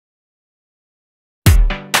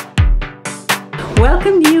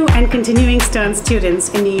Welcome new and continuing Stern students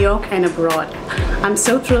in New York and abroad. I'm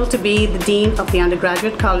so thrilled to be the Dean of the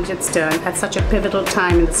Undergraduate College at Stern at such a pivotal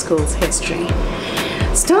time in the school's history.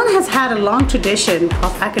 Stern has had a long tradition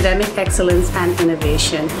of academic excellence and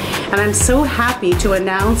innovation, and I'm so happy to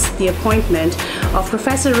announce the appointment of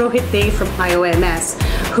Professor Rohit Dev from IOMS,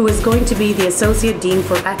 who is going to be the Associate Dean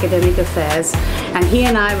for Academic Affairs, and he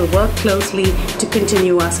and I will work closely to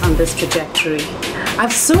continue us on this trajectory.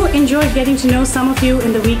 I've so enjoyed getting to know some of you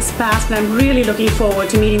in the weeks past, and I'm really looking forward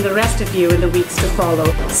to meeting the rest of you in the weeks to follow.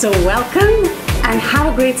 So welcome and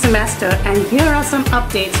have a great semester, and here are some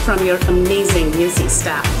updates from your amazing UC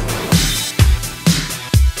staff.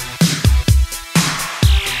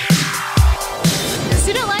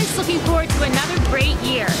 Student Life's looking forward to another great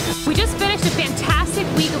year. We just finished a fantastic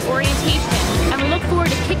week of orientation, and we look forward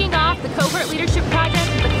to kicking off the Cohort Leadership Project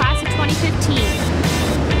with the class of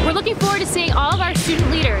 2015. We're looking forward to seeing all of our student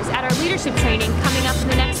leaders at our leadership training coming up in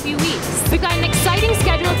the next few weeks. We've got an exciting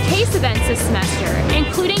schedule of case events this semester,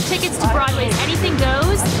 including tickets to Broadway's Anything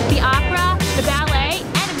Goes, the opera, the ballet,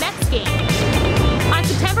 and a Mets game. On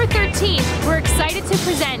September 13th, we're excited to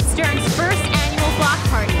present Stern's first annual block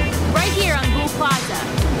party right here on Boole Plaza.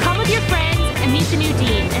 Come with your friends and meet the new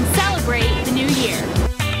dean and celebrate the new year.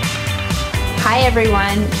 Hi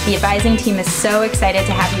everyone, the advising team is so excited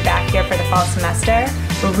to have you back here for the fall semester.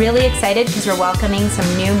 We're really excited because we're welcoming some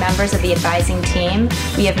new members of the advising team.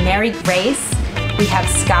 We have Mary Grace, we have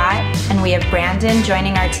Scott, and we have Brandon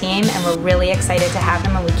joining our team, and we're really excited to have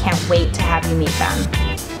them, and we can't wait to have you meet them.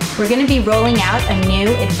 We're going to be rolling out a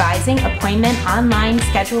new advising appointment online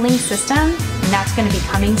scheduling system, and that's going to be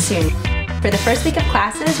coming soon. For the first week of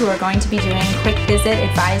classes, we're going to be doing quick visit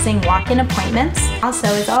advising walk-in appointments. Also,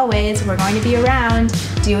 as always, we're going to be around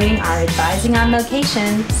doing our advising on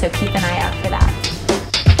location, so keep an eye out for that.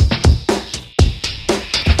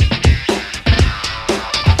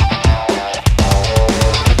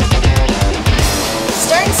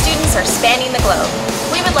 Stern students are spanning the globe.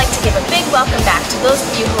 We would like to give a big welcome back to those of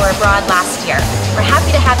you who were abroad last year. We're happy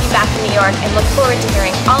to have you back in New York and look forward to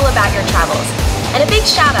hearing all about your travels. And a big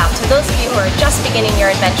shout out to those of you who are just beginning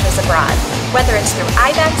your adventures abroad, whether it's through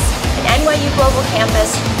IBEX, an NYU Global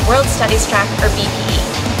Campus, World Studies Track, or BPE.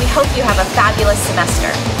 We hope you have a fabulous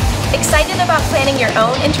semester. Excited about planning your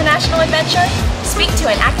own international adventure? Speak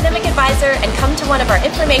to an academic advisor and come to one of our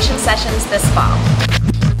information sessions this fall.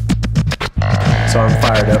 So I'm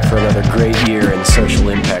fired up for another great year in social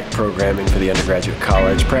impact programming for the undergraduate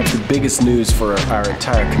college. Perhaps the biggest news for our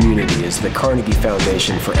entire community is the Carnegie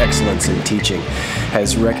Foundation for Excellence in Teaching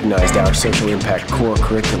has recognized our social impact core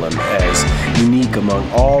curriculum as unique among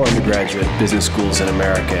all undergraduate business schools in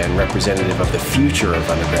America and representative of the future of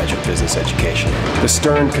undergraduate business education. The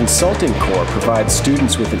Stern Consulting Core provides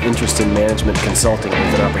students with an interest in management consulting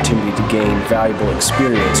with an opportunity to gain valuable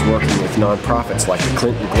experience working with nonprofits like the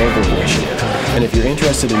Clinton Global Initiative. And if you're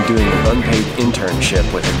interested in doing an unpaid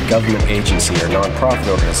internship with a government agency or nonprofit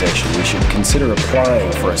organization, you should consider applying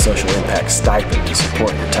for a social impact stipend to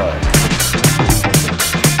support your time.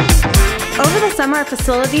 Over the summer, our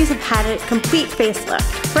facilities have had a complete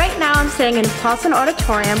facelift. Right now, I'm staying in Paulson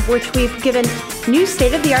Auditorium, which we've given new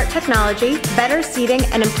state-of-the-art technology, better seating,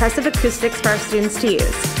 and impressive acoustics for our students to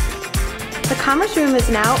use. The Commerce Room is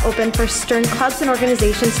now open for Stern clubs and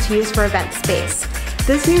organizations to use for event space.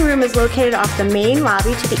 This new room is located off the main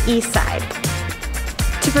lobby to the east side.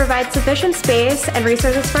 To provide sufficient space and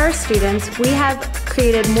resources for our students, we have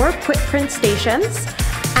created more footprint stations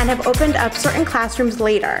and have opened up certain classrooms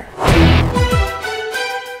later.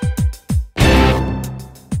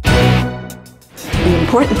 The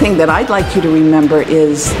important thing that I'd like you to remember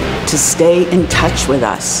is to stay in touch with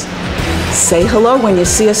us. Say hello when you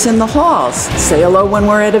see us in the halls. Say hello when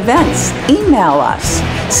we're at events. Email us.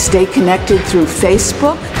 Stay connected through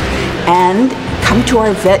Facebook, and come to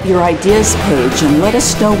our Vet Your Ideas page and let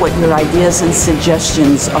us know what your ideas and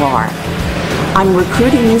suggestions are. I'm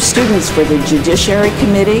recruiting new students for the Judiciary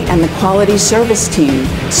Committee and the Quality Service Team,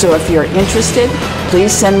 so if you're interested,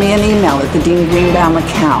 please send me an email at the Dean Greenbaum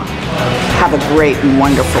account. Have a great and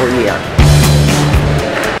wonderful year.